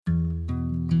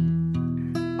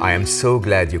I am so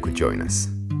glad you could join us.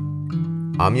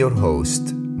 I'm your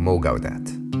host, Mo Gaudat.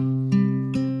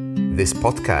 This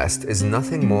podcast is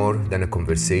nothing more than a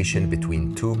conversation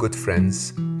between two good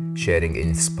friends sharing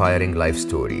inspiring life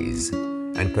stories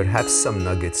and perhaps some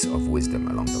nuggets of wisdom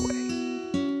along the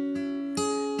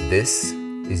way. This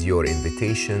is your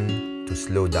invitation to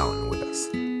slow down with us.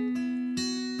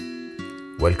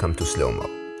 Welcome to Slow Mo.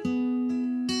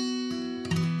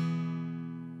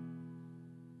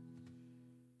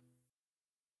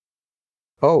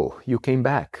 Oh, you came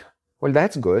back. Well,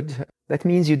 that's good. That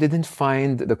means you didn't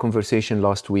find the conversation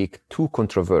last week too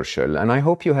controversial, and I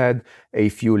hope you had a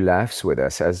few laughs with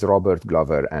us as Robert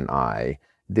Glover and I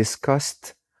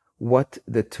discussed what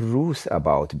the truth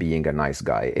about being a nice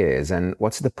guy is and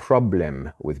what's the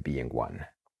problem with being one.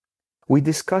 We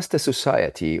discussed a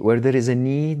society where there is a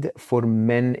need for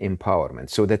men empowerment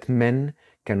so that men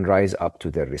can rise up to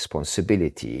their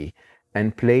responsibility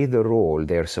and play the role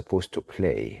they're supposed to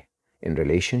play in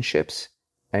relationships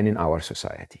and in our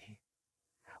society.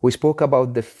 We spoke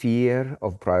about the fear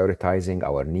of prioritizing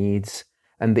our needs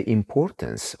and the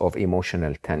importance of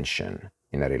emotional tension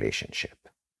in a relationship.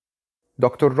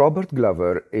 Dr. Robert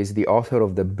Glover is the author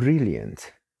of the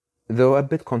brilliant, though a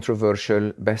bit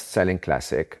controversial, best-selling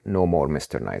classic, No More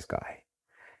Mr. Nice Guy.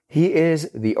 He is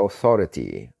the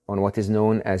authority on what is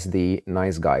known as the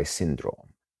nice guy syndrome.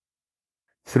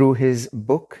 Through his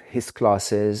book, his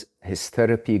classes, his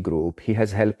therapy group, he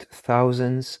has helped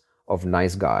thousands of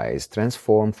nice guys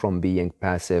transform from being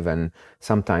passive and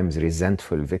sometimes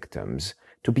resentful victims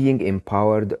to being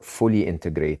empowered, fully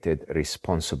integrated,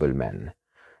 responsible men.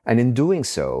 And in doing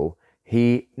so,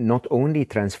 he not only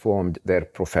transformed their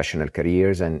professional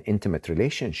careers and intimate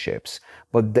relationships,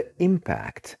 but the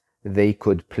impact they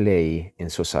could play in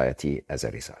society as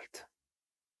a result.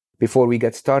 Before we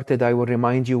get started, I will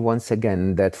remind you once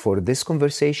again that for this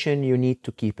conversation, you need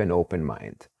to keep an open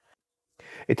mind.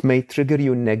 It may trigger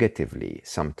you negatively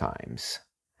sometimes,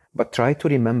 but try to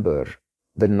remember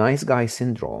the nice guy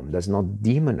syndrome does not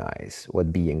demonize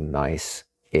what being nice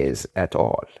is at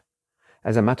all.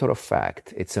 As a matter of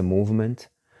fact, it's a movement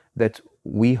that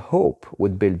we hope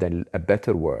would build a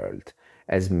better world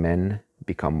as men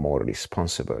become more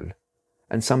responsible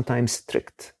and sometimes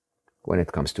strict when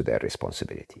it comes to their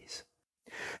responsibilities.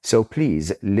 So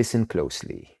please listen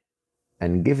closely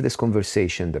and give this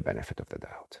conversation the benefit of the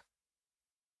doubt.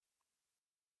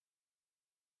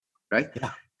 Right?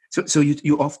 Yeah. So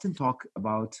you often talk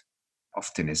about,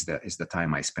 often is the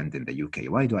time I spend in the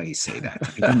UK. Why do I say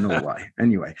that? I don't know why.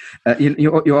 Anyway,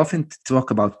 you often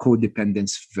talk about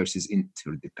codependence versus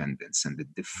interdependence and the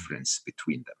difference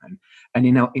between them. And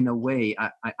in a way,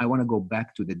 I want to go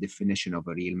back to the definition of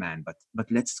a real man, but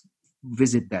let's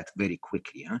visit that very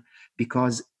quickly,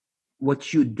 because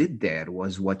what you did there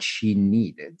was what she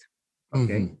needed,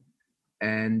 okay,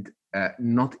 and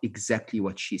not exactly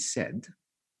what she said,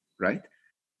 right?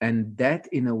 And that,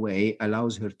 in a way,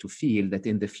 allows her to feel that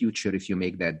in the future, if you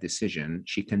make that decision,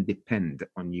 she can depend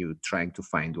on you trying to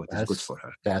find what is good for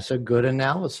her. That's a good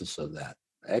analysis of that.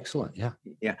 Excellent. Yeah.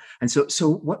 Yeah. And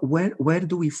so where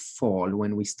do we fall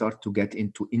when we start to get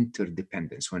into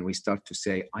interdependence, when we start to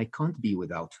say, I can't be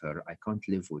without her, I can't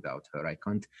live without her, I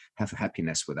can't have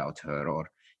happiness without her,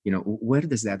 or, where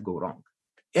does that go wrong?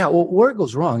 Yeah, well, where it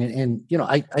goes wrong, and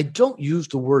I don't use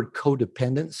the word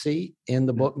codependency in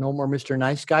the book, No More Mr.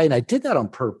 Nice Guy, and I did that on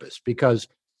purpose because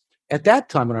at that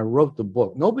time when I wrote the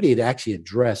book, nobody had actually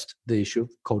addressed the issue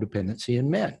of codependency in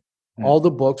men. All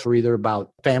the books were either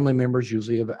about family members,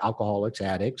 usually of alcoholics,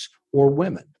 addicts, or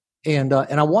women. And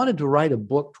I wanted to write a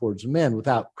book towards men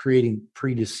without creating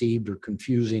predeceived or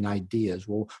confusing ideas.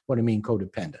 Well, what do I mean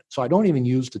codependent? So I don't even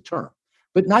use the term.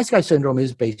 But nice guy syndrome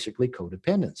is basically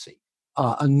codependency.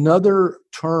 Another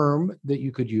term that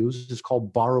you could use is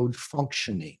called borrowed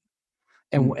functioning.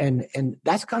 And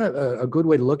that's kind of a good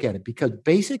way to look at it, because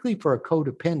basically for a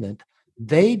codependent,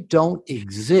 they don't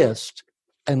exist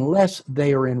unless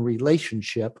they are in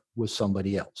relationship with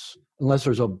somebody else, unless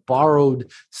there's a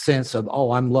borrowed sense of,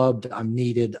 oh, I'm loved, I'm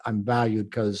needed, I'm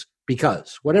valued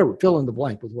because whatever, fill in the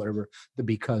blank with whatever the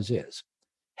because is.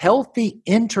 Healthy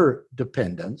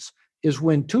interdependence is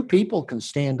when two people can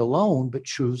stand alone but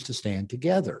choose to stand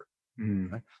together.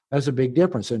 Right? That's a big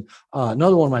difference. And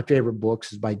another one of my favorite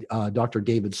books is by Dr.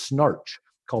 David Snarch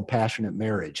called Passionate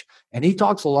Marriage. And he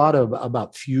talks a lot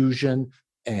about fusion,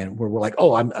 and where we're like,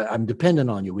 oh, I'm dependent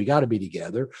on you, we got to be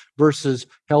together, versus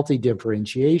healthy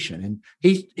differentiation. And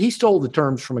he stole the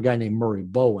terms from a guy named Murray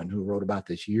Bowen, who wrote about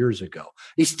this years ago.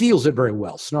 He steals it very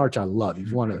well. Snarch, I love.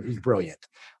 He's brilliant.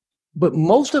 But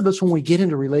most of us, when we get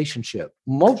into relationship,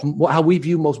 how we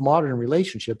view most modern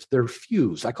relationships, they're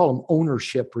fused. I call them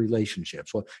ownership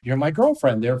relationships. Well, you're my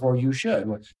girlfriend, therefore you should.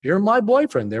 Well, you're my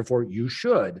boyfriend, therefore you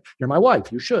should. You're my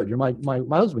wife, you should. You're my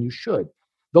husband, you should.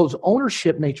 Those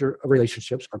ownership nature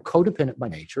relationships are codependent by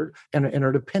nature and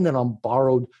are dependent on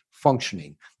borrowed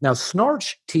functioning. Now,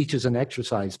 Snarch teaches an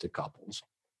exercise to couples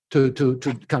to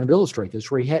kind of illustrate this,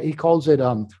 where he calls it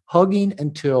hugging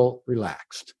until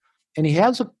relaxed. And he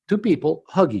has two people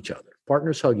hug each other,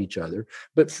 partners hug each other,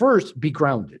 but first be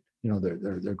grounded.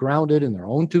 They're grounded in their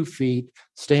own 2 feet,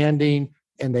 standing,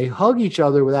 and they hug each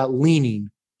other without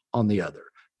leaning on the other.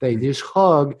 They just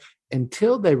hug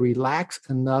until they relax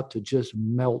enough to just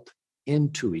melt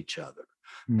into each other.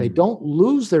 They don't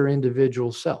lose their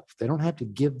individual self. They don't have to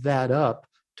give that up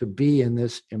to be in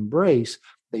this embrace.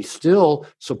 They still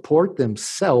support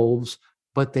themselves,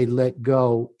 but they let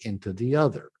go into the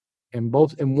other. And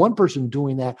one person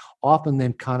doing that often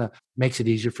then kind of makes it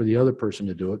easier for the other person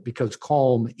to do it, because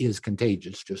calm is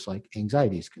contagious, just like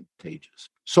anxiety is contagious.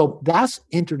 So that's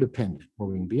interdependent, where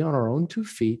we can be on our own 2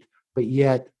 feet, but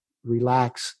yet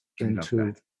relax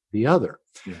into the other.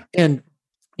 Yeah. And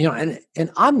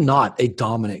I'm not a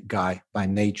dominant guy by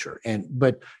nature.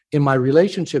 But in my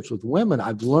relationships with women,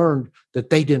 I've learned that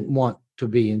they didn't want to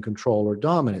be in control or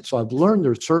dominant. So I've learned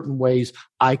there are certain ways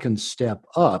I can step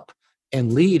up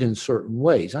and lead in certain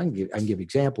ways. I can give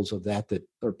examples of that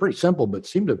are pretty simple, but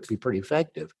seem to be pretty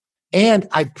effective. And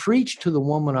I preach to the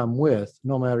woman I'm with,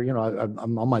 no matter,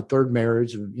 I'm on my 3rd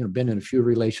marriage, been in a few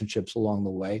relationships along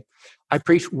the way. I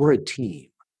preach we're a team.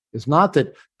 It's not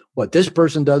that what this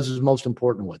person does is most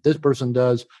important, what this person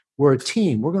does. We're a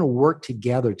team. We're going to work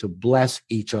together to bless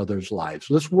each other's lives.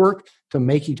 Let's work to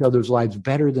make each other's lives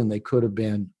better than they could have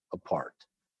been apart.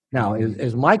 Now,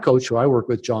 as my coach, who I work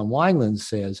with, John Wineland,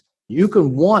 says, you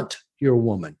can want your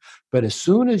woman, but as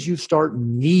soon as you start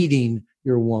needing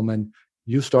your woman,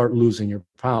 you start losing your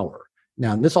power.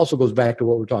 Now, and this also goes back to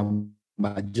what we were talking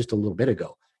about just a little bit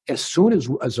ago. As soon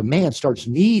as a man starts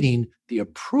needing the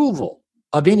approval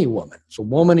of any woman, so a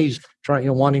woman he's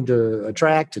trying, wanting to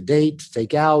attract, to date, to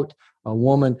take out, a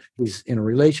woman he's in a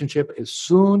relationship, as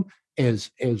soon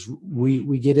as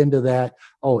we get into that,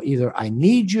 either I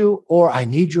need you or I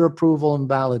need your approval and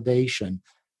validation,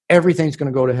 everything's going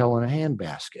to go to hell in a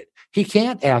handbasket. He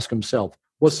can't ask himself,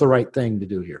 what's the right thing to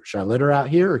do here? Should I let her out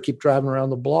here or keep driving around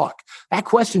the block? That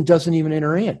question doesn't even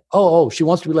enter in. She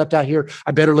wants to be left out here.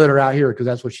 I better let her out here because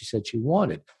that's what she said she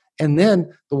wanted. And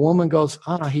then the woman goes,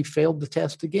 he failed the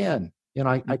test again.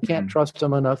 I can't trust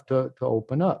him enough to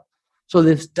open up. So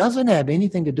this doesn't have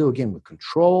anything to do, again, with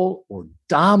control or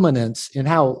dominance in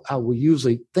how we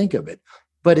usually think of it.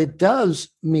 But it does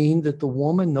mean that the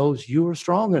woman knows you are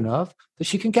strong enough that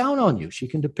she can count on you. She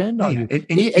can depend on you.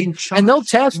 And they'll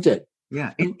test it.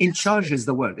 Yeah, in charge is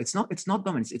the word. It's not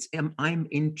dominance. It's I'm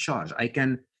in charge. I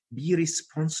can be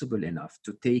responsible enough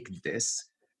to take this,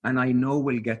 and I know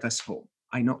will get us home.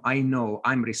 I know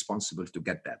I'm responsible to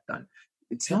get that done.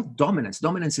 It's not dominance.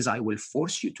 Dominance is I will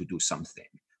force you to do something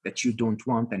that you don't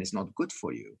want and is not good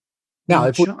for you. Now,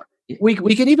 if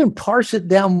we can even parse it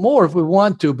down more if we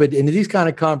want to, but in these kind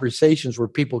of conversations where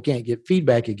people can't get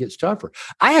feedback, it gets tougher.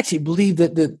 I actually believe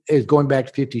that going back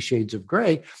to 50 Shades of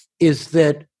Grey, is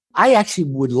that I actually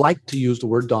would like to use the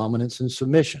word dominance and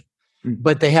submission,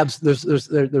 but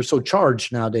they're so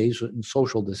charged nowadays in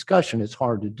social discussion, it's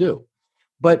hard to do.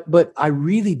 But I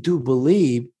really do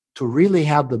believe to really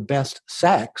have the best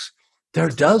sex, there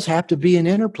does have to be an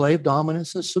interplay of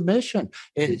dominance and submission.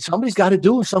 Somebody's got to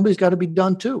do it. Somebody's got to be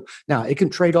done too. Now, it can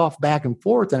trade off back and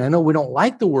forth. And I know we don't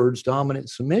like the words dominant and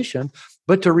submission,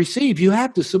 but to receive, you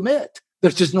have to submit.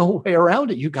 There's just no way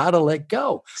around it. You got to let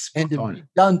go. And to be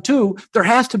done too, there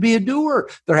has to be a doer.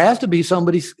 There has to be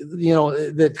somebody,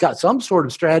 that's got some sort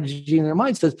of strategy in their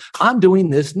mind, says, I'm doing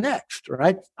this next,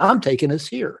 right? I'm taking us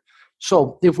here.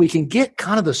 So if we can get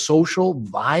kind of the social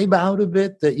vibe out of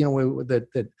it,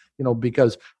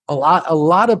 because a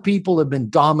lot of people have been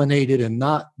dominated in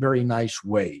not very nice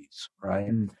ways,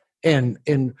 right?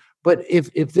 But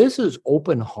if this is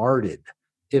open-hearted,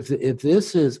 if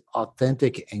this is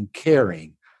authentic and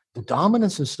caring, the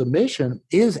dominance and submission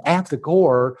is at the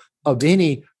core of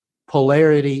any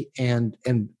polarity and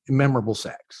memorable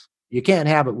sex. You can't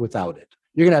have it without it.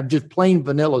 You're going to have just plain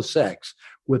vanilla sex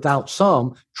without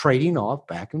some trading off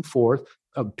back and forth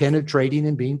of penetrating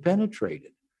and being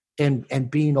penetrated and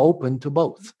being open to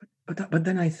both. But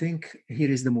then I think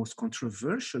here is the most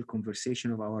controversial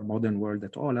conversation of our modern world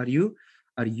at all.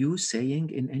 Are you saying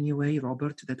in any way,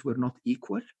 Robert, that we're not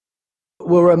equal?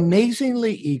 We're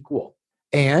amazingly equal.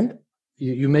 And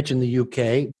you mentioned the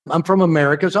UK. I'm from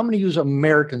America, so I'm going to use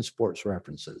American sports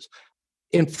references.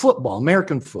 In football,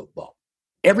 American football,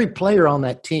 every player on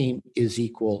that team is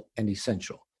equal and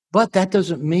essential. But that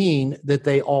doesn't mean that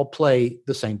they all play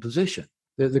the same position.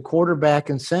 The quarterback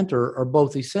and center are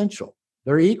both essential.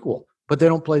 They're equal, but they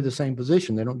don't play the same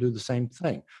position. They don't do the same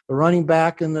thing. The running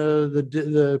back and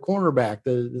the cornerback,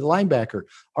 the linebacker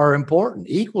are important,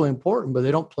 equally important, but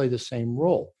they don't play the same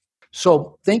role.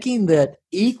 So thinking that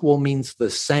equal means the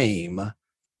same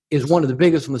is one of the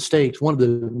biggest mistakes, one of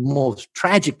the most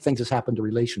tragic things that's happened to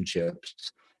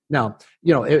relationships. Now,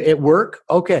 at work,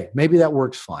 okay, maybe that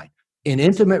works fine. In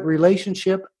intimate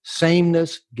relationship,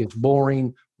 sameness gets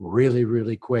boring really,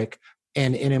 really quick.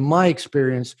 And in my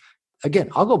experience, again,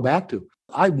 I'll go back to,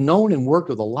 I've known and worked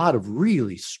with a lot of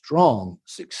really strong,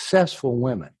 successful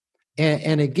women.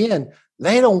 And again,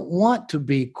 they don't want to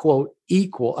be, quote,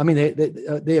 equal. I mean,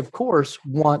 they of course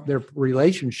want their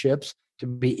relationships to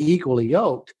be equally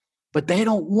yoked, but they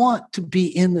don't want to be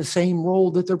in the same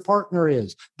role that their partner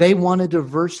is. They want a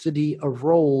diversity of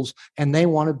roles, and they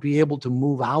want to be able to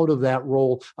move out of that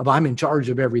role of I'm in charge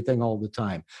of everything all the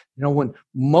time. When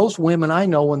most women I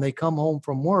know, when they come home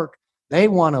from work, they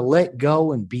want to let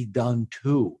go and be done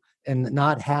too, and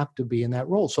not have to be in that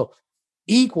role. So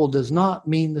equal does not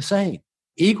mean the same.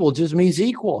 Equal just means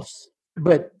equal.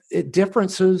 But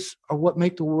differences are what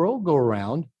make the world go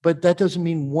around. But that doesn't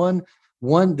mean one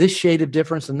this shade of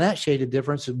difference and that shade of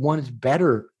difference, one is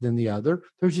better than the other.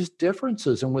 There's just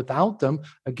differences. And without them,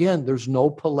 again, there's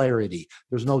no polarity.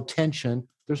 There's no tension.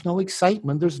 There's no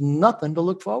excitement. There's nothing to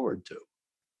look forward to.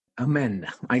 Amen.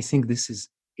 I think this is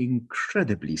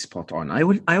incredibly spot on. I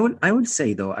will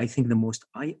say, though, I think the most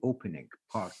eye-opening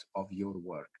part of your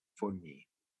work for me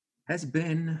has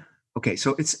been, okay,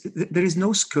 so there is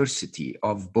no scarcity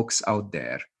of books out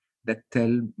there that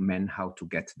tell men how to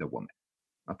get the woman.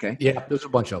 Okay. Yeah, there's a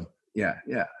bunch of them. Yeah.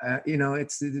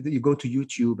 It's you go to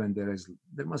YouTube and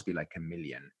there must be like 1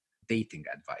 million dating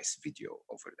advice video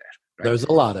over there. Right? There's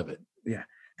a lot of it. Yeah.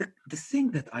 The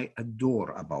thing that I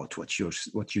adore about what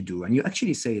you do, and you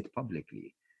actually say it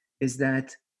publicly, is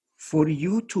that for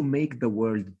you to make the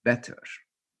world better,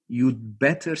 you'd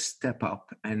better step up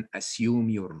and assume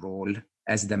your role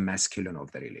as the masculine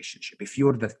of the relationship. If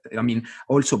you're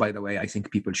also, by the way, I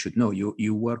think people should know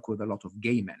you work with a lot of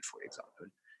gay men, for example,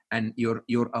 and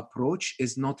your approach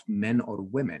is not men or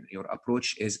women. Your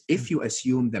approach is, if you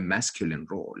assume the masculine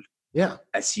role,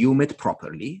 assume it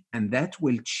properly, and that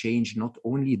will change not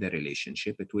only the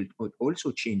relationship, it will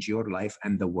also change your life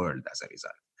and the world as a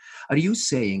result. Are you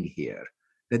saying here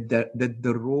that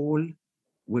the role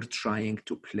we're trying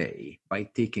to play by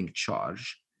taking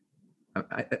charge,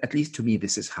 at least to me,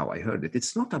 this is how I heard it.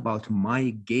 It's not about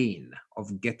my gain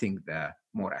of getting the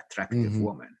more attractive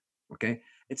woman, okay?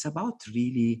 It's about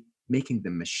really making the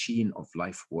machine of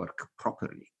life work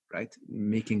properly, right?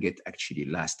 Making it actually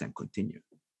last and continue.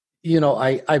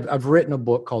 I've written a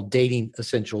book called Dating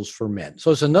Essentials for Men.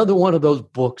 So it's another one of those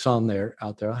books out there,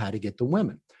 how to get the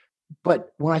women.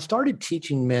 But when I started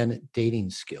teaching men dating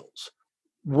skills,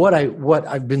 what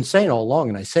I've been saying all along,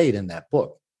 and I say it in that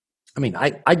book, I mean,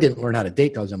 I didn't learn how to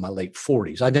date till I was in my late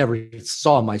 40s. I never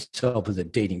saw myself as a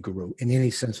dating guru in any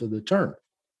sense of the term.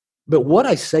 But what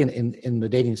I say in the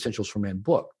Dating Essentials for Men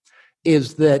book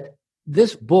is that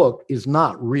this book is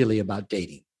not really about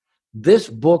dating. This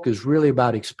book is really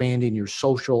about expanding your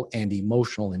social and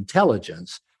emotional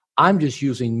intelligence. I'm just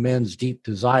using men's deep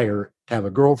desire to have a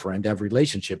girlfriend, to have a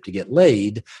relationship, to get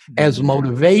laid as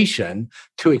motivation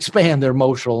to expand their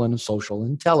emotional and social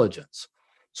intelligence.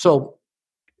 So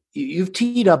you've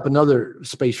teed up another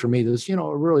space for me that's, a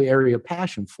really area of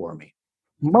passion for me.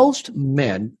 Most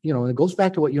men, and it goes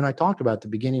back to what you and I talked about at the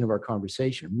beginning of our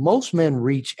conversation. Most men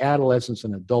reach adolescence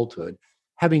and adulthood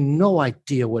having no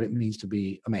idea what it means to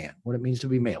be a man, what it means to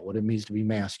be male, what it means to be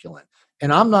masculine.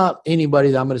 And I'm not anybody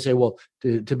that I'm going to say, well,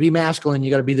 to be masculine, you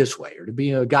got to be this way, or to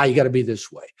be a guy, you got to be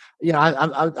this way.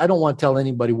 I don't want to tell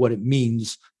anybody what it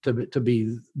means to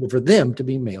be, for them to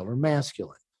be male or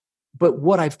masculine. But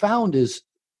what I found is,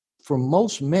 for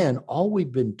most men, all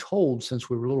we've been told since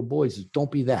we were little boys is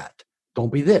don't be that.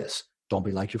 Don't be this. Don't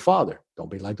be like your father. Don't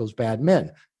be like those bad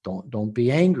men. Don't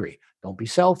be angry. Don't be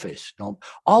selfish.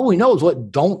 All we know is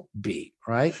what don't be,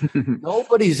 right?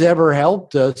 Nobody's ever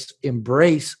helped us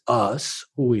embrace us,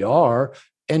 who we are,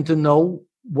 and to know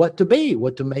what to be,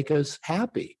 what to make us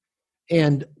happy.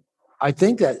 And I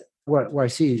think that where I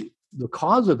see the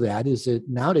cause of that is that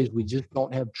nowadays we just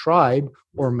don't have tribe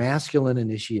or masculine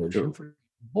initiation for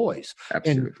boys.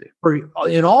 Absolutely.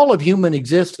 And in all of human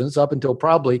existence, up until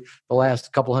probably the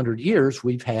last couple hundred years,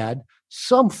 we've had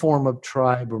some form of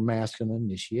tribe or masculine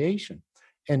initiation.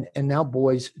 And now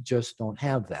boys just don't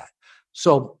have that.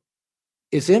 So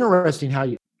it's interesting how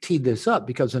teed this up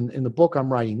because in the book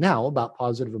I'm writing now about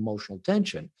positive emotional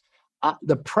tension,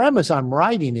 the premise I'm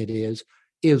writing it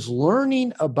is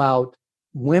learning about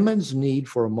women's need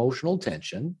for emotional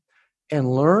tension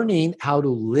and learning how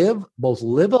to both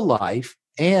live a life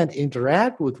and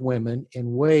interact with women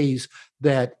in ways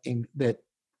that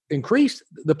increase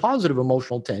the positive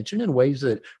emotional tension in ways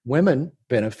that women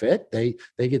benefit. They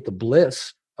get the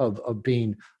bliss of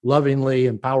being lovingly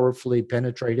and powerfully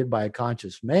penetrated by a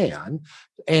conscious man,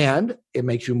 and it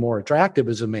makes you more attractive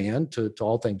as a man to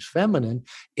all things feminine.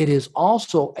 It is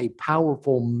also a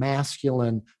powerful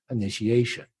masculine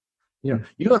initiation. You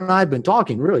and I have been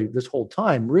talking really this whole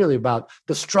time really about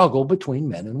the struggle between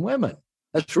men and women.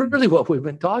 That's really what we've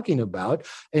been talking about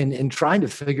and trying to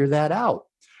figure that out.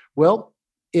 Well,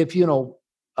 if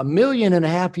 1.5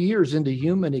 million years into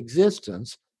human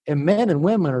existence and men and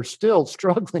women are still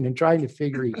struggling and trying to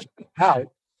figure each out,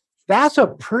 that's a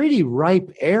pretty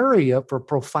ripe area for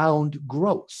profound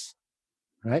growth,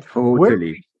 right?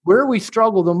 Totally. Where we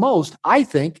struggle the most, I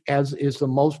think, as is the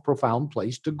most profound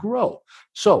place to grow.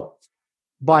 So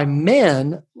by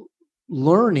men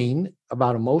learning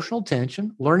about emotional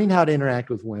tension, learning how to interact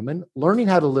with women, learning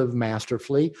how to live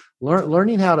masterfully,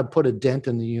 learning how to put a dent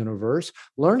in the universe,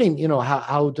 learning,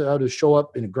 how to show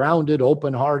up in grounded,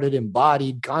 open-hearted,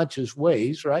 embodied, conscious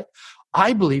ways, right?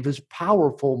 I believe is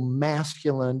powerful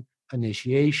masculine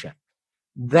initiation.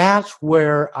 That's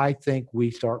where I think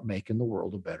we start making the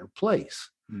world a better place.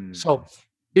 So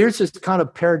there's this kind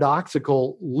of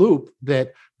paradoxical loop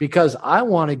that because I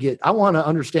want to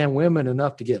understand women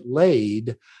enough to get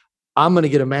laid, I'm going to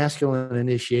get a masculine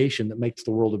initiation that makes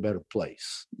the world a better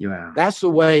place. Yeah. That's the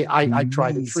way I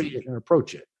try to treat it and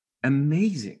approach it.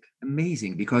 Amazing.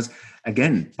 Because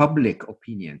again, public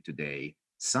opinion today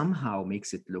somehow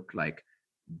makes it look like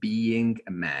being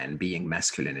a man, being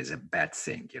masculine is a bad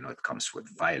thing. It comes with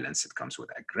violence, it comes with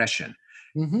aggression.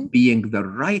 Mm-hmm. Being the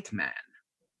right man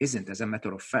isn't. As a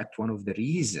matter of fact, one of the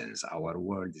reasons our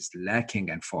world is lacking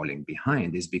and falling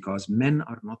behind is because men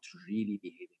are not really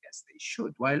behaving as they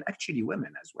should, while actually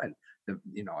women as well,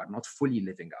 are not fully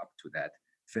living up to that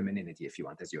femininity, if you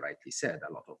want. As you rightly said,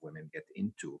 a lot of women get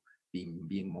into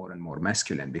being more and more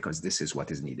masculine because this is what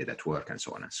is needed at work and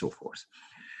so on and so forth.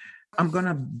 I'm going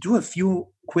to do a few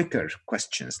quicker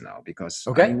questions now because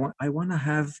I want to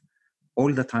have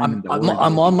all the time in the world.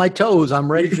 I'm on my toes. I'm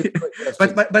ready to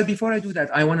but before I do that,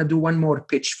 I want to do one more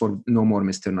pitch for No More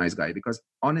Mr. Nice Guy, because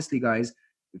honestly, guys,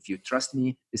 if you trust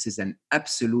me, this is an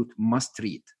absolute must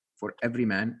read for every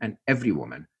man and every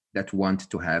woman that want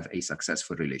to have a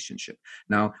successful relationship.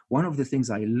 Now, one of the things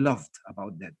I loved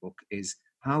about that book is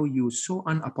how you so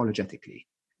unapologetically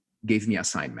gave me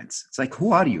assignments. It's like,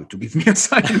 who are you to give me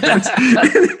assignments?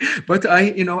 But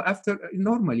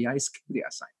normally I skip the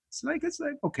assignments. It's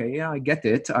like, okay, yeah, I get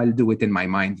it. I'll do it in my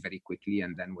mind very quickly.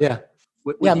 And then with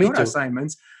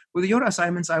your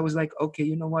assignments, I was like, okay,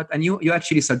 you know what? And you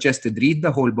actually suggested read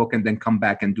the whole book and then come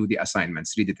back and do the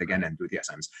assignments, read it again and do the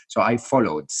assignments. So I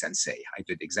followed Sensei. I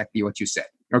did exactly what you said.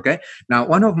 Okay. Now,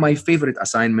 one of my favorite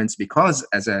assignments, because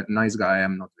as a nice guy,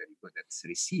 I'm not very good at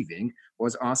receiving,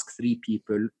 was ask 3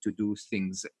 people to do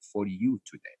things for you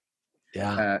today.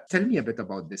 Yeah. Tell me a bit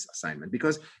about this assignment,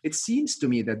 because it seems to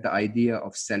me that the idea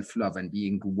of self-love and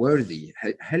being worthy,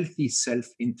 healthy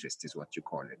self-interest is what you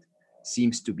call it,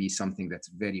 seems to be something that's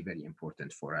very, very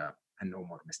important for a No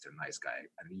More Mr. Nice Guy.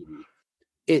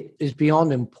 It is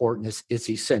beyond important. It's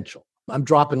essential. I'm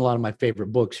dropping a lot of my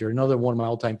favorite books here. Another one of my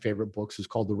all-time favorite books is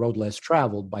called The Road Less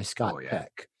Traveled by Scott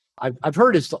Peck. I've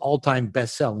heard it's the all-time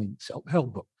best-selling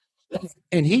self-help book.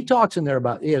 And he talks in there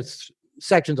about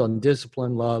sections on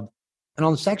discipline, love. And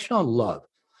on the section on love,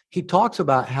 he talks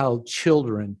about how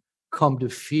children come to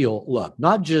feel love,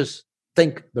 not just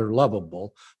think they're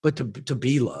lovable, but to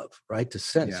be loved, right? To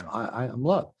sense I'm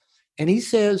loved. And he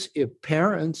says if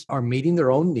parents are meeting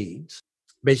their own needs,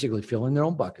 basically filling their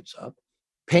own buckets up,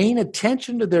 paying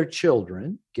attention to their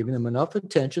children, giving them enough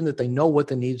attention that they know what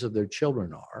the needs of their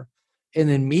children are, and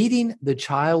then meeting the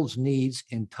child's needs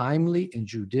in timely and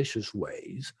judicious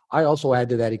ways. I also add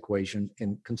to that equation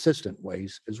in consistent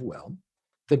ways as well.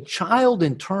 The child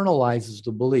internalizes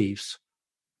the beliefs,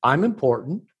 I'm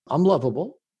important, I'm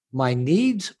lovable, my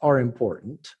needs are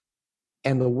important,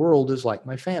 and the world is like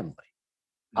my family.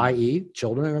 I.e.,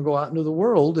 children are going to go out into the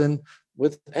world and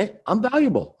hey, I'm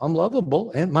valuable, I'm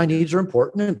lovable, and my needs are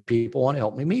important, and people want to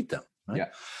help me meet them. Right? Yeah.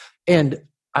 And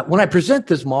when I present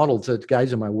this model to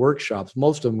guys in my workshops,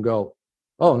 most of them go,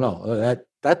 oh, no,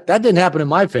 that didn't happen in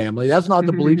my family. That's not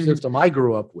the belief system I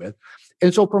grew up with.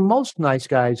 And so for most nice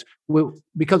guys,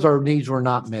 because our needs were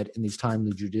not met in these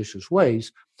timely, judicious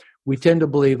ways, we tend to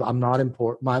believe I'm not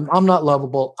important, I'm not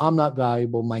lovable, I'm not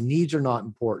valuable, my needs are not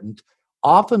important.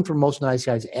 Often for most nice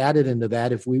guys, added into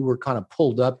that, if we were kind of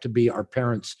pulled up to be our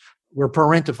parents, we're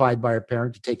parentified by our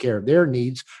parent to take care of their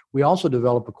needs, we also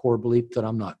develop a core belief that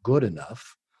I'm not good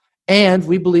enough. And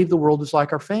we believe the world is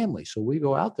like our family. So we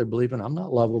go out there believing I'm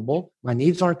not lovable, my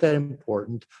needs aren't that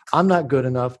important, I'm not good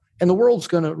enough, and the world's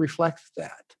going to reflect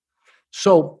that.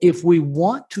 So if we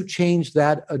want to change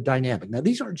that dynamic, now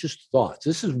these aren't just thoughts.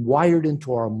 This is wired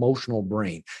into our emotional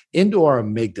brain, into our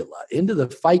amygdala, into the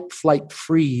fight, flight,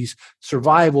 freeze,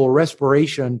 survival,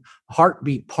 respiration,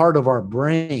 heartbeat part of our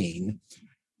brain.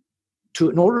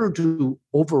 In order to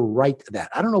overwrite that,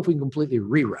 I don't know if we can completely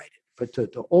rewrite it, but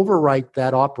to overwrite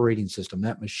that operating system,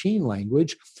 that machine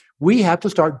language, we have to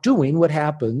start doing what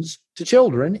happens to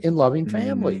children in loving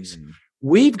families.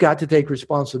 We've got to take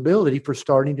responsibility for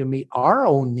starting to meet our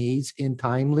own needs in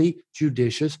timely,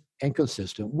 judicious, and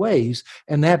consistent ways.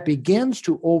 And that begins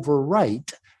to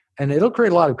overwrite, and it'll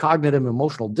create a lot of cognitive and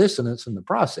emotional dissonance in the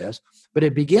process, but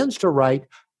it begins to write,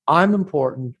 I'm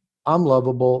important, I'm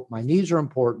lovable, my needs are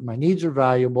important, my needs are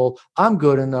valuable, I'm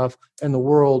good enough, and the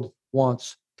world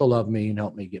wants to love me and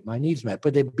help me get my needs met.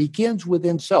 But it begins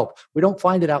within self. We don't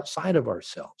find it outside of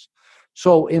ourselves.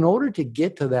 So in order to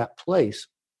get to that place,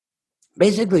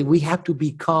 basically, we have to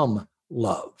become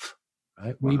love,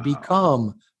 right? Wow. We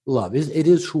become love. It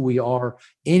is who we are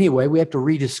anyway. We have to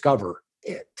rediscover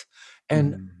it.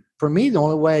 And for me, the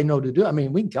only way I know to do it,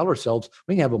 we can tell ourselves,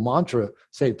 we can have a mantra,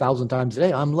 say 1,000 times a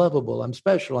day, I'm lovable, I'm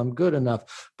special, I'm good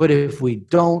enough. But if we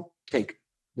don't take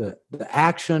the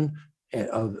action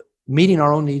of meeting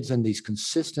our own needs in these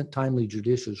consistent, timely,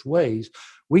 judicious ways,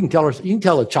 you can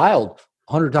tell a child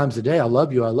 100 times a day, I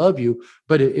love you.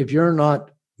 But if you're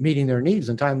not meeting their needs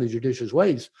in timely, judicious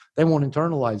ways, they won't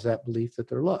internalize that belief that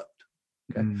they're loved.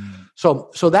 Okay,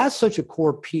 so that's such a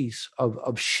core piece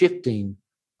of shifting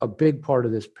a big part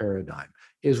of this paradigm.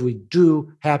 Is we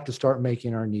do have to start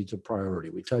making our needs a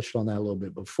priority. We touched on that a little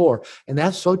bit before, and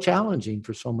that's so challenging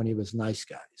for so many of us nice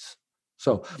guys.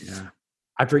 So. Yeah.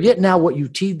 I forget now what you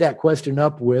teed that question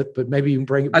up with, but maybe you can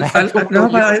bring it back.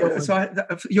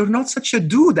 You're not such a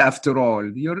dude after all.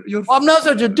 I'm not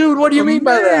such a dude. What do you mean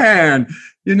by that?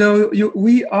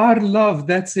 We are loved.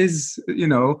 That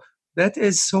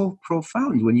is so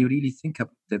profound when you really think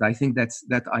about it. I think that's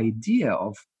that idea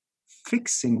of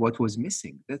fixing what was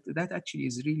missing. That actually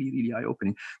is really, really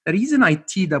eye-opening. The reason I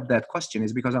teed up that question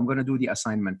is because I'm going to do the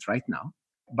assignment right now.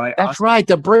 That's right,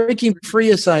 the breaking free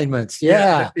assignments.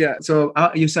 Yeah. So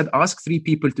you said ask 3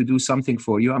 people to do something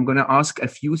for you. I'm going to ask a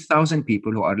few thousand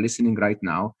people who are listening right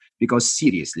now, because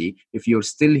seriously, if you're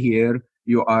still here,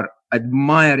 you are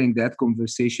admiring that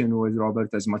conversation with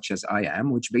Robert as much as I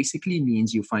am, which basically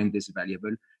means you find this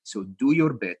valuable. So do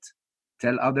your bit.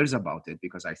 Tell others about it,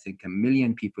 because I think 1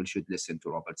 million people should listen to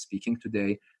Robert speaking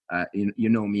today. You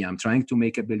know me, I'm trying to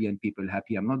make 1 billion people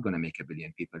happy. I'm not going to make 1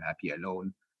 billion people happy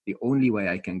alone. The only way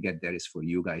I can get there is for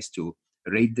you guys to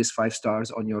rate this 5 stars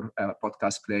on your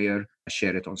podcast player,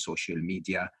 share it on social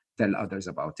media, tell others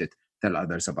about it, tell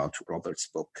others about Robert's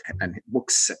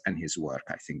books and his work.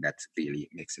 I think that really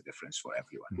makes a difference for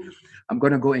everyone. I'm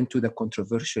going to go into the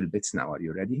controversial bits now. Are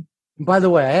you ready? By the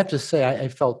way, I have to say, I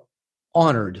felt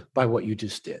honored by what you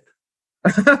just did.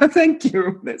 Thank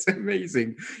you. That's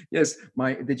amazing. Yes.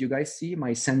 Did you guys see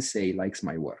my sensei likes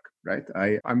my work, right?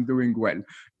 I'm doing well.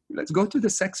 Let's go to the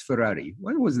sex Ferrari.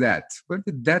 What was that? Where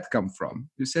did that come from?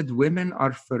 You said women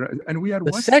are Ferrari, and we are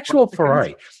the sexual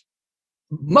Ferrari.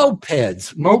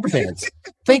 Mopeds.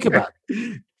 Think about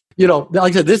it.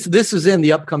 Like I said, this is in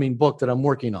the upcoming book that I'm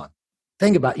working on.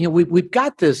 Think about it. We've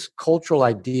got this cultural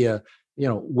idea.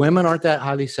 Women aren't that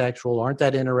highly sexual, aren't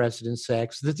that interested in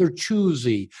sex, that they're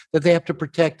choosy, that they have to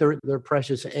protect their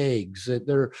precious eggs, that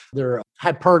they're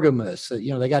hypergamous,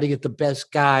 that, they got to get the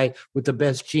best guy with the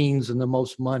best genes and the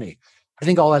most money. I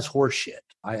think all that's horseshit.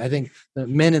 I think the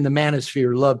men in the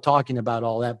manosphere love talking about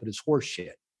all that, but it's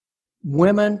horseshit.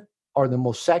 Women are the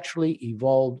most sexually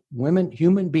evolved,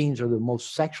 human beings are the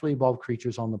most sexually evolved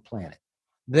creatures on the planet.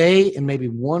 They and maybe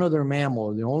one other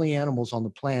mammal are the only animals on the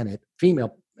planet,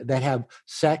 female, that have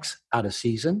sex out of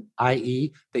season,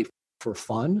 i.e. they for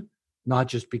fun, not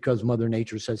just because Mother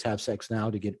Nature says have sex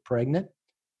now to get pregnant.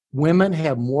 Women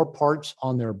have more parts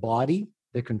on their body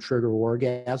that can trigger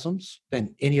orgasms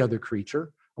than any other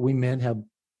creature. We men have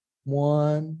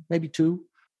 1, maybe 2.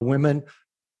 Women,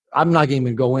 I'm not going to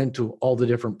even go into all the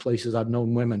different places I've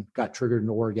known women got triggered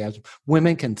into orgasm.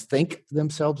 Women can think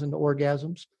themselves into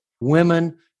orgasms.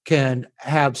 Women can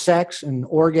have sex and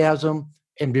orgasm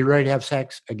and be ready to have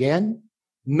sex again.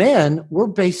 Men, we're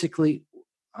basically,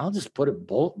 I'll just put it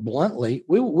bluntly,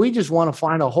 we just want to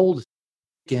find a hole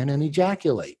in and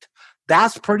ejaculate.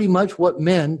 That's pretty much what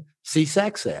men see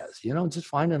sex as. Just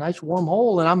find a nice warm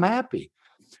hole and I'm happy.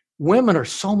 Women are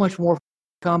so much more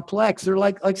complex. They're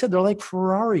like I said, they're like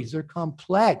Ferraris. They're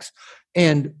complex.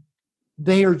 And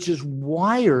they are just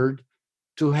wired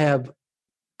to have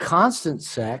constant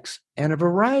sex and a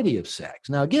variety of sex.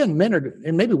 Now, again, men are,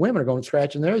 and maybe women are going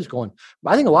scratching their heads going,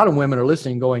 I think a lot of women are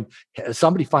listening going,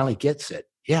 somebody finally gets it.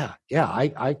 Yeah,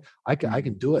 I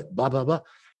can do it, blah, blah, blah.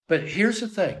 But here's the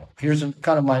thing. Here's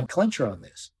kind of my clincher on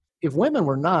this. If women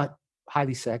were not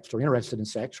highly sexed or interested in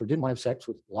sex or didn't want to have sex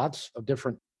with lots of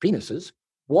different penises,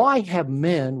 why have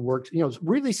men worked,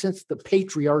 really since the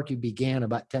patriarchy began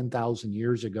about 10,000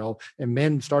 years ago and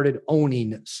men started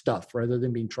owning stuff rather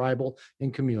than being tribal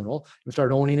and communal, and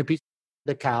started owning a piece of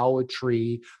the cow, a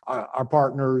tree, our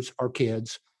partners, our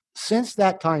kids. Since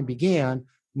that time began,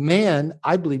 men,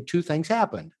 I believe two things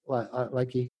happened,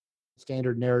 like a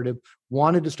standard narrative,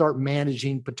 wanted to start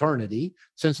managing paternity.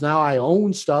 Since now I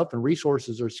own stuff and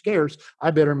resources are scarce,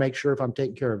 I better make sure if I'm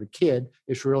taking care of a kid,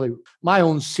 it's really my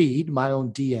own seed, my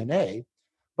own DNA.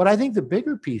 But I think the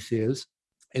bigger piece is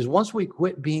once we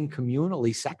quit being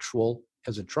communally sexual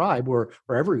as a tribe, where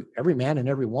every man and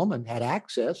every woman had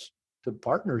access to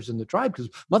partners in the tribe, because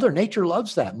Mother Nature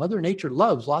loves that. Mother Nature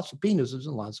loves lots of penises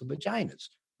and lots of vaginas,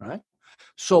 right?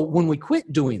 So when we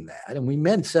quit doing that and we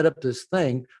men set up this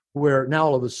thing where now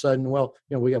all of a sudden,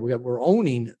 we're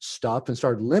owning stuff and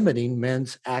started limiting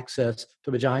men's access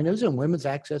to vaginas and women's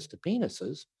access to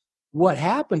penises. What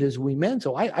happened is we men,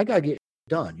 so I got to get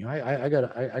done. I got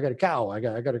a cow, I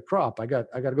got a crop, I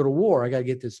got to go to war, I got to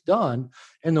get this done.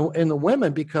 And the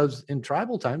women, because in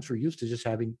tribal times we're used to just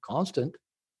having constant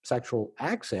sexual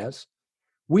access,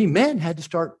 we men had to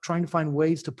start trying to find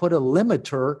ways to put a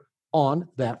limiter on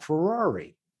that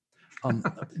Ferrari.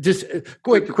 Just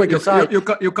quick aside.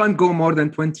 You can't go more than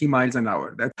 20 miles an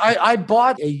hour. I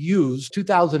bought a used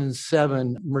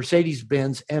 2007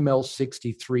 Mercedes-Benz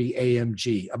ML63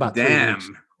 AMG about 3 weeks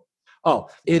ago. Oh,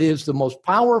 it is the most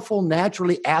powerful,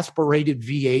 naturally aspirated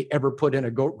V8 ever put in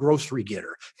a grocery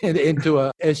getter into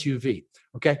a SUV.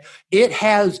 Okay. It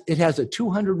has a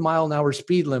 200 mile an hour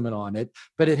speed limit on it,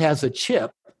 but it has a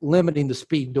chip limiting the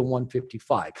speed to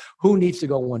 155. Who needs to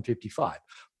go 155?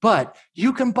 But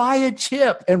you can buy a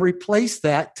chip and replace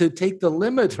that to take the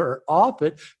limiter off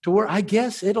it to where I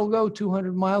guess it'll go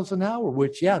 200 miles an hour,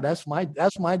 which, that's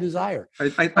my desire.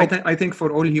 I think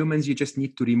for all humans, you just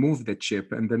need to remove the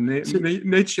chip and then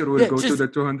nature will go to the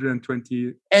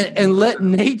 220. And let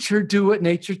nature do what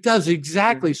nature does.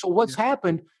 Exactly. So what's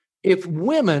happened, if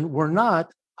women were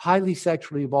not highly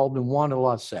sexually evolved and wanted a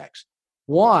lot of sex,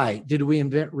 why did we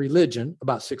invent religion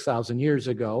about 6,000 years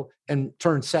ago and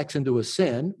turn sex into a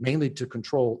sin, mainly to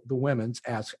control the women's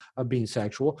ask of being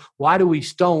sexual? Why do we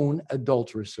stone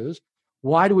adulteresses?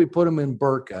 Why do we put them in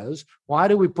burqas? Why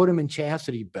do we put them in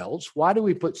chastity belts? Why do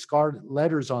we put scarlet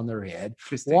letters on their head?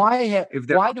 Why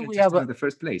do we have in the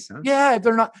first place? Huh? Yeah, if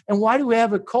they're not. And why do we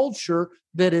have a culture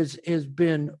that has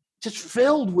been just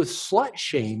filled with slut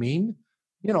shaming?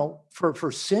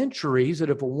 For centuries,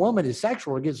 that if a woman is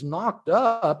sexual or gets knocked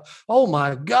up, oh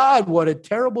my God, what a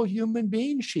terrible human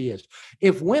being she is.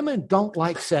 If women don't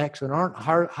like sex and aren't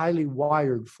highly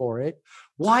wired for it,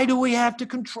 why do we have to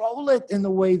control it in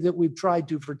the way that we've tried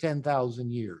to for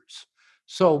 10,000 years?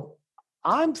 So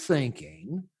I'm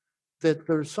thinking that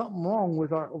there's something wrong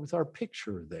with our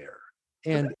picture there.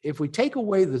 And if we take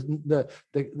away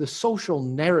the social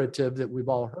narrative that we've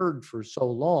all heard for so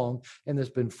long and that's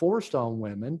been forced on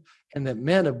women and that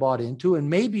men have bought into, and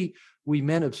maybe we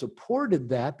men have supported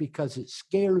that because it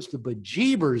scares the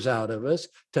bejeebers out of us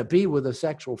to be with a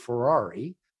sexual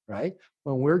Ferrari, right?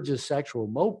 When we're just sexual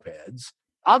mopeds,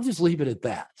 I'll just leave it at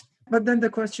that. But then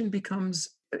the question becomes,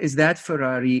 is that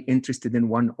Ferrari interested in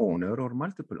one owner or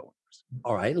multiple owners?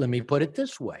 All right, let me put it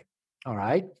this way. All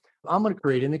right. I'm going to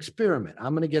create an experiment.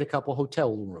 I'm going to get a couple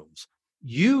hotel rooms.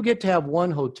 You get to have one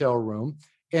hotel room,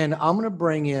 and I'm going to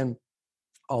bring in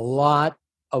a lot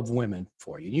of women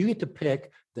for you. You get to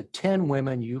pick the 10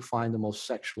 women you find the most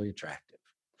sexually attractive.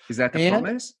 Is that the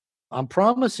promise? I'm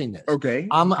promising this. Okay.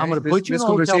 I'm going to put you in a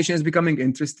hotel. This conversation is becoming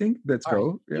interesting. Let's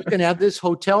go. Right. You can have this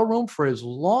hotel room for as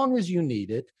long as you need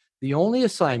it. The only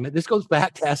assignment, this goes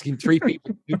back to asking 3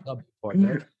 people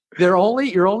before. Your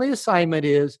only assignment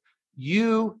is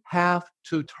you have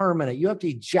to terminate. You have to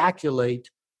ejaculate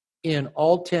in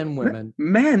all 10 women.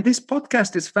 Man, this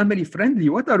podcast is family friendly.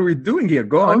 What are we doing here?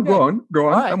 Go on.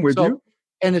 Right. I'm with you.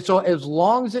 And so as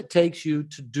long as it takes you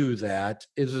to do that,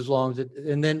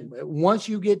 and then once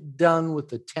you get done with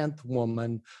the 10th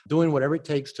woman, doing whatever it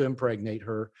takes to impregnate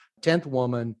her, 10th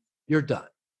woman, you're done.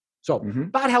 So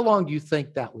about how long do you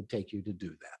think that would take you to do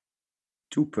that?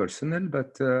 Too personal,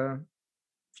 but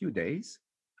few days.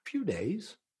 A few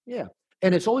days, yeah.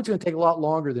 And it's always going to take a lot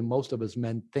longer than most of us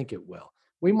men think it will.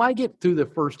 We might get through the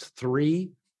first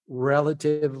three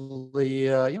relatively,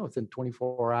 within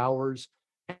 24 hours.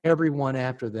 Everyone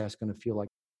after that's going to feel like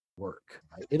work.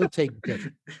 Right? It'll take days.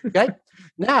 Okay.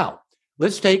 Now,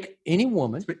 let's take any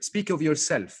woman. Speak of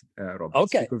yourself, Rob.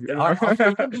 Okay.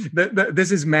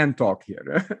 This is man talk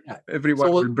here. Yeah.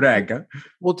 Everyone will brag.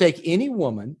 We'll take any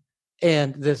woman,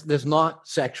 and this not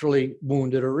sexually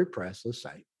wounded or repressed, let's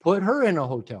say. Put her in a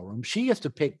hotel room. She has to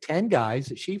pick 10 guys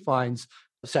that she finds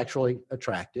sexually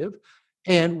attractive.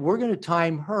 And we're going to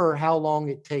time her how long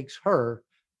it takes her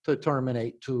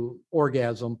to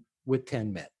orgasm with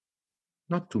 10 men.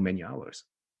 Not too many hours.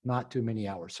 Not too many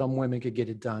hours. Some women could get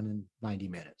it done in 90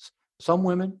 minutes. Some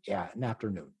women, an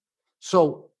afternoon.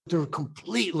 So they're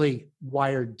completely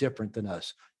wired different than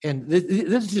us. And this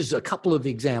is just a couple of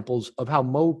examples of how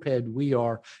moped we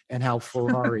are and how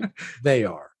Ferrari they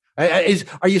are.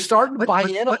 Are you starting to buy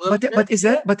in a little bit? But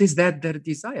is that their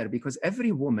desire? Because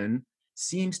every woman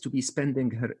seems to be spending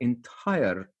her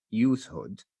entire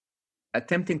youthhood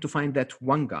attempting to find that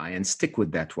one guy and stick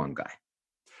with that one guy.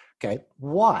 Okay.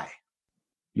 Why?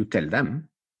 You tell them.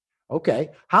 Okay.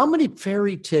 How many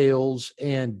fairy tales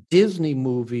and Disney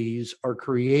movies are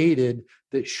created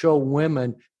that show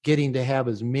women getting to have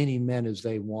as many men as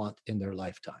they want in their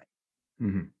lifetime?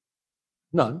 Mm-hmm.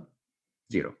 None.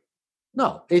 Zero.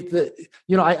 No,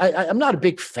 I'm not a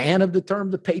big fan of the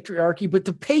term the patriarchy, but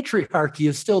the patriarchy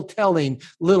is still telling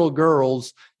little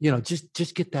girls,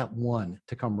 just get that one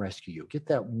to come rescue you. Get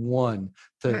that one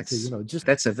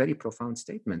That's a very profound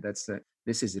statement.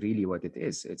 This is really what it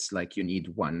is. It's like you need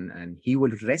one, and he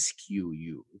will rescue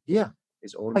you. Yeah.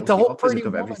 Is almost like the whole Pretty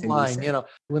of Woman line,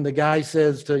 when the guy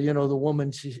says to, the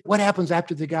woman, what happens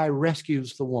after the guy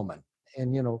rescues the woman?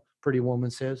 And, Pretty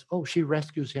Woman says, oh, she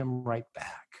rescues him right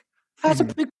back. That's a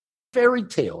big fairy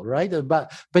tale, right?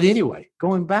 But anyway,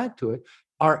 going back to it,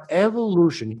 our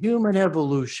evolution, human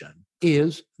evolution,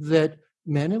 is that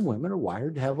men and women are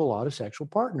wired to have a lot of sexual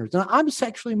partners. Now, I'm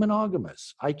sexually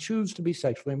monogamous. I choose to be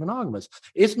sexually monogamous.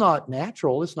 It's not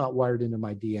natural. It's not wired into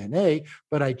my DNA,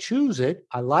 but I choose it.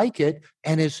 I like it.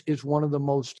 And it's one of the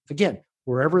most, again,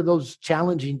 wherever those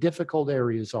challenging, difficult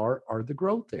areas are the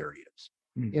growth areas.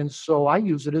 And so I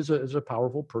use it as a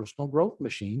powerful personal growth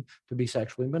machine to be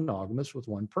sexually monogamous with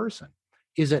one person.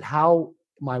 Is it how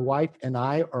my wife and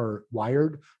I are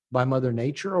wired by Mother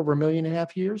Nature over 1.5 million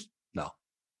years? No.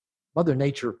 Mother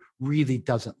Nature really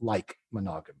doesn't like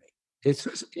monogamy.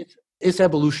 It's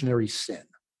evolutionary sin.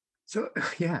 So,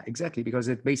 yeah, exactly, because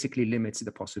it basically limits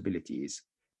the possibilities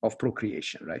of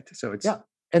procreation, right? So it's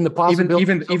and the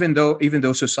possibility even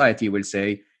though society will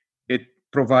say it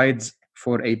provides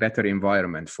for a better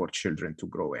environment for children to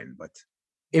grow in. But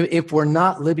if we're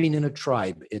not living in a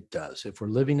tribe, it does. If we're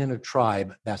living in a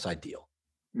tribe, that's ideal.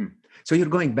 So you're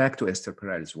going back to Esther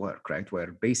Perel's work, right?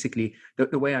 Where basically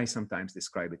the way I sometimes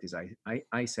describe it is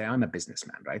I say I'm a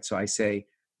businessman, right? So I say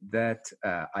that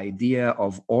idea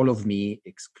of all of me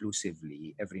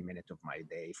exclusively every minute of my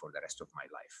day for the rest of my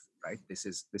life, right? This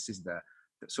is the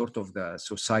sort of the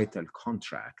societal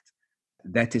contract.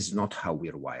 That is not how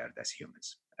we're wired as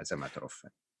humans. As a matter of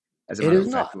fact,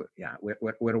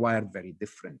 we're wired very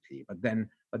differently. But then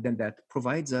that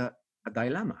provides a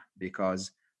dilemma,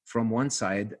 because from one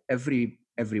side, every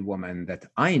woman that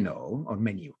I know, or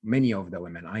many of the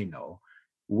women I know,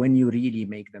 when you really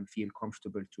make them feel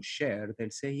comfortable to share,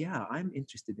 they'll say, "Yeah, I'm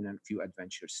interested in a few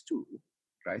adventures too,"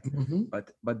 right? Mm-hmm.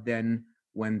 But then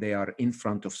when they are in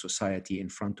front of society, in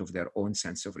front of their own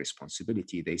sense of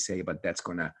responsibility, they say, "But that's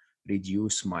gonna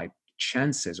reduce my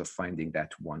chances of finding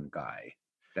that one guy."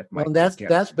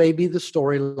 That's maybe the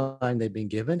storyline they've been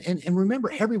given. And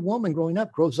remember, every woman growing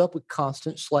up grows up with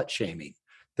constant slut shaming.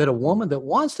 That a woman that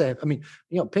wants to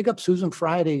have, pick up Susan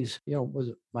Friday's, was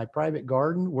it My Private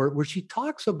Garden, where she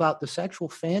talks about the sexual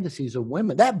fantasies of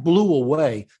women. That blew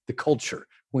away the culture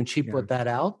when she put that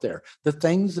out there. The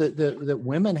things that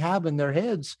women have in their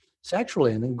heads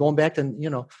sexually. And then going back to,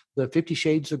 the 50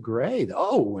 Shades of Grey,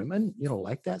 women,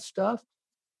 like that stuff.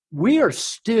 We are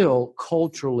still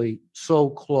culturally so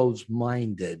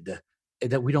closed-minded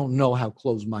that we don't know how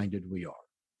closed-minded we are,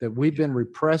 that we've been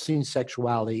repressing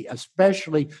sexuality,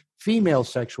 especially female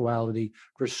sexuality,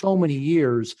 for so many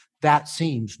years. That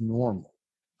seems normal,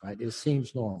 right? It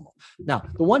seems normal. Now,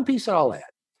 the one piece that I'll add,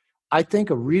 I think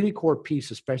a really core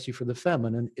piece, especially for the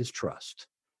feminine, is trust.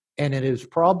 And it is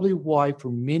probably why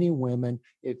for many women,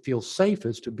 it feels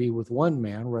safest to be with one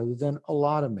man rather than a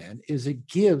lot of men, is it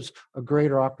gives a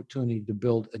greater opportunity to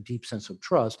build a deep sense of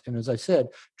trust. And as I said,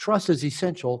 trust is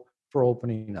essential for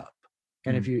opening up.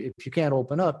 And if you can't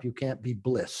open up, you can't be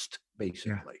blissed,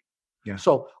 basically. Yeah.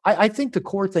 So I think the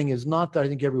core thing is not that I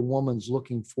think every woman's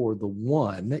looking for the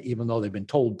one, even though they've been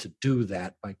told to do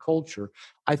that by culture.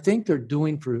 I think they're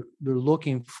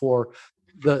looking for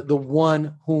the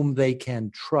one whom they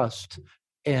can trust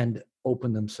and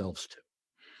open themselves to.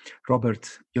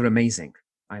 Robert, you're amazing.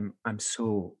 I'm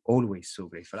always so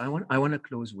grateful. I want to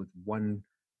close with one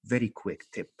very quick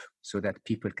tip so that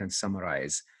people can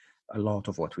summarize a lot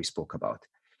of what we spoke about.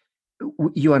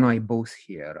 You and I both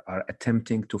here are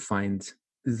attempting to find,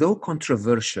 though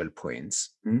controversial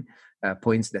points,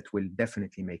 points that will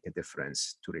definitely make a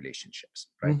difference to relationships,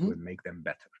 right? Will make them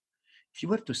better. If you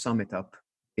were to sum it up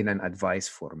in an advice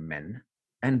for men,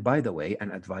 and by the way,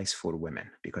 an advice for women,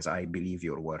 because I believe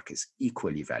your work is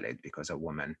equally valid, because a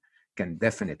woman can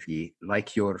definitely,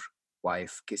 like your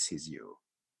wife kisses you,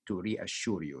 to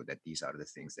reassure you that these are the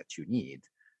things that you need.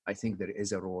 I think there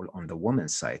is a role on the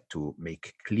woman's side to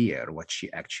make clear what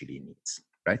she actually needs,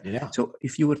 right? Yeah. So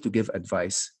if you were to give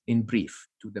advice in brief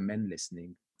to the men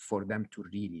listening, for them to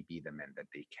really be the men that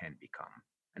they can become,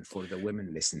 and for the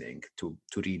women listening to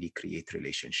really create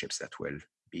relationships that will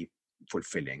be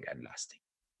fulfilling and lasting.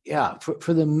 Yeah,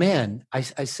 for the men, I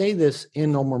say this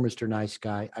in No More Mr. Nice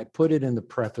Guy. I put it in the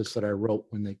preface that I wrote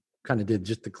when they kind of did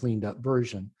just the cleaned up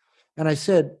version. And I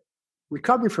said,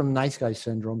 recovery from nice guy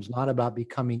syndrome is not about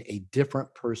becoming a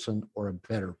different person or a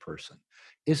better person.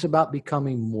 It's about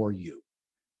becoming more you.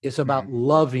 It's about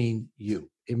loving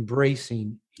you,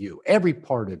 embracing you, every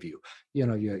part of you.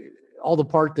 All the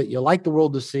part that you like the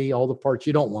world to see, all the parts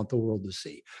you don't want the world to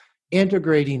see.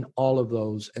 Integrating all of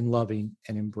those and loving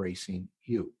and embracing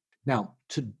you. Now,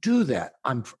 to do that,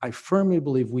 I firmly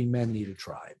believe we men need a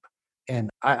tribe. And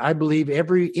I believe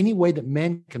any way that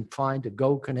men can find to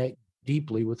go connect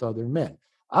deeply with other men.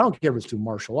 I don't care if it's through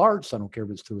martial arts. I don't care if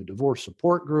it's through a divorce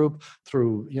support group,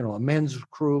 through, a men's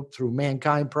group, through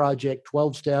Mankind Project,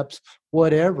 12 Steps,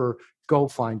 whatever. Go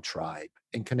find tribe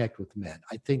and connect with men.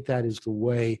 I think that is the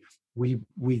way we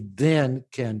then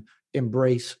can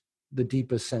embrace the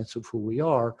deepest sense of who we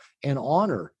are and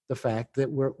honor the fact that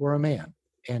we're a man,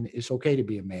 and it's okay to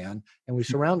be a man, and we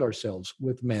surround ourselves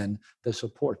with men that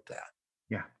support that.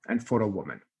 Yeah. And for a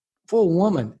woman? For a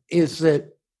woman is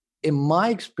that, in my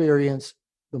experience,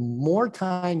 the more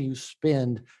time you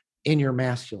spend in your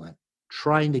masculine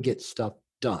trying to get stuff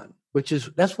done,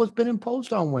 that's what's been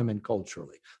imposed on women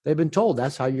culturally. They've been told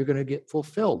that's how you're going to get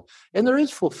fulfilled. And there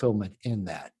is fulfillment in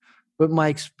that. But my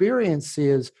experience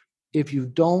is, if you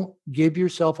don't give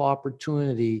yourself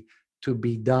opportunity to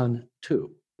be done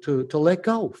too, to let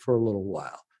go for a little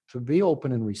while, to be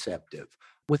open and receptive.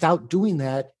 Without doing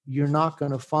that, you're not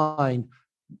going to find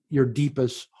your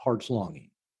deepest heart's longing.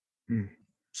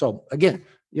 So again,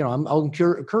 I'll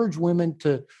encourage women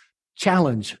to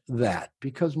challenge that,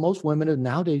 because most women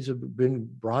nowadays have been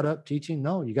brought up teaching,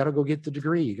 no, you got to go get the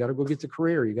degree, you got to go get the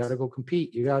career, you got to go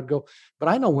compete, you got to go. But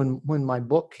I know when my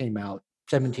book came out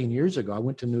 17 years ago, I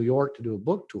went to New York to do a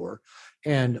book tour,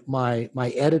 and my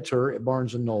editor at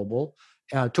Barnes & Noble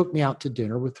took me out to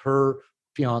dinner with her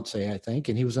fiance, I think,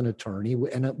 and he was an attorney,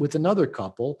 and with another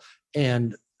couple,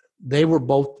 and they were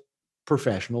both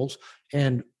professionals,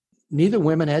 and neither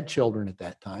women had children at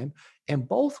that time. And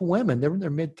both women, they were in their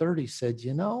mid-30s, said,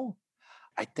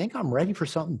 I think I'm ready for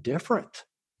something different.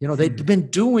 They'd been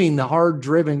doing the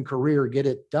hard-driven career, get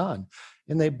it done.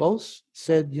 And they both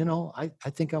said, I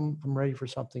think I'm ready for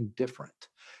something different.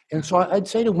 And so I'd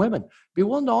say to women, be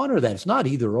willing to honor that. It's not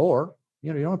either or.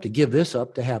 You don't have to give this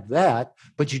up to have that,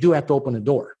 but you do have to open a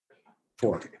door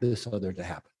for this other to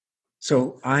happen.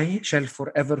 So I shall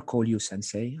forever call you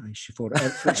sensei.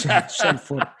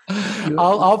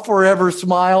 I'll forever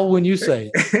smile when you say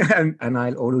it. and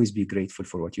I'll always be grateful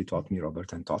for what you taught me,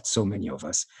 Robert, and taught so many of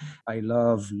us. I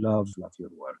love your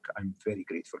work. I'm very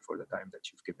grateful for the time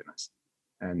that you've given us.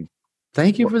 And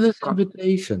thank you for this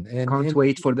invitation. Can't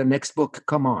wait for the next book.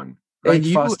 Come on, write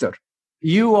faster.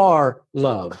 You are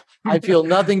love. I feel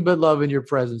nothing but love in your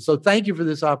presence. So thank you for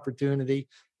this opportunity.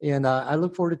 And I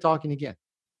look forward to talking again.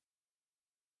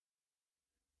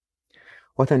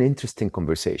 What an interesting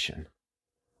conversation.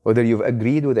 Whether you've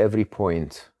agreed with every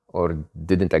point or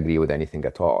didn't agree with anything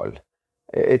at all,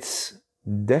 it's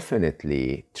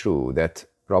definitely true that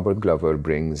Robert Glover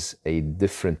brings a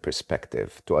different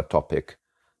perspective to a topic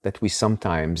that we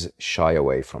sometimes shy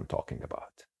away from talking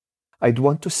about. I'd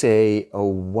want to say, oh,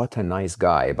 what a nice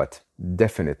guy, but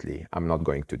definitely I'm not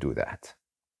going to do that.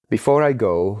 Before I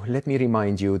go, let me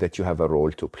remind you that you have a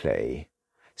role to play.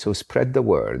 So spread the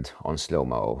word on Slow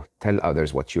Mo, tell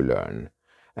others what you learn,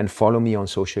 and follow me on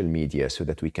social media so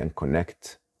that we can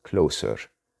connect closer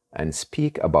and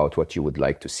speak about what you would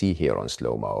like to see here on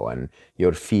Slow Mo and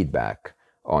your feedback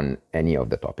on any of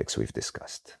the topics we've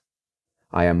discussed.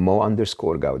 I am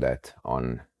Mo_Gaudet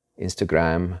on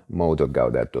Instagram,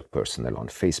 mo.gaudet.personal on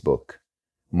Facebook,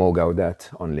 Mo Gaudet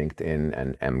on LinkedIn,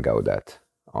 and M Gaudet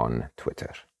on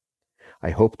Twitter.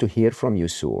 I hope to hear from you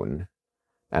soon,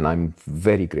 and I'm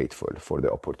very grateful for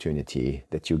the opportunity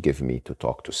that you give me to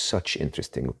talk to such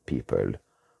interesting people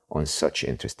on such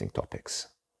interesting topics.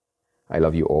 I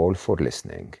love you all for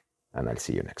listening, and I'll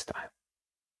see you next time.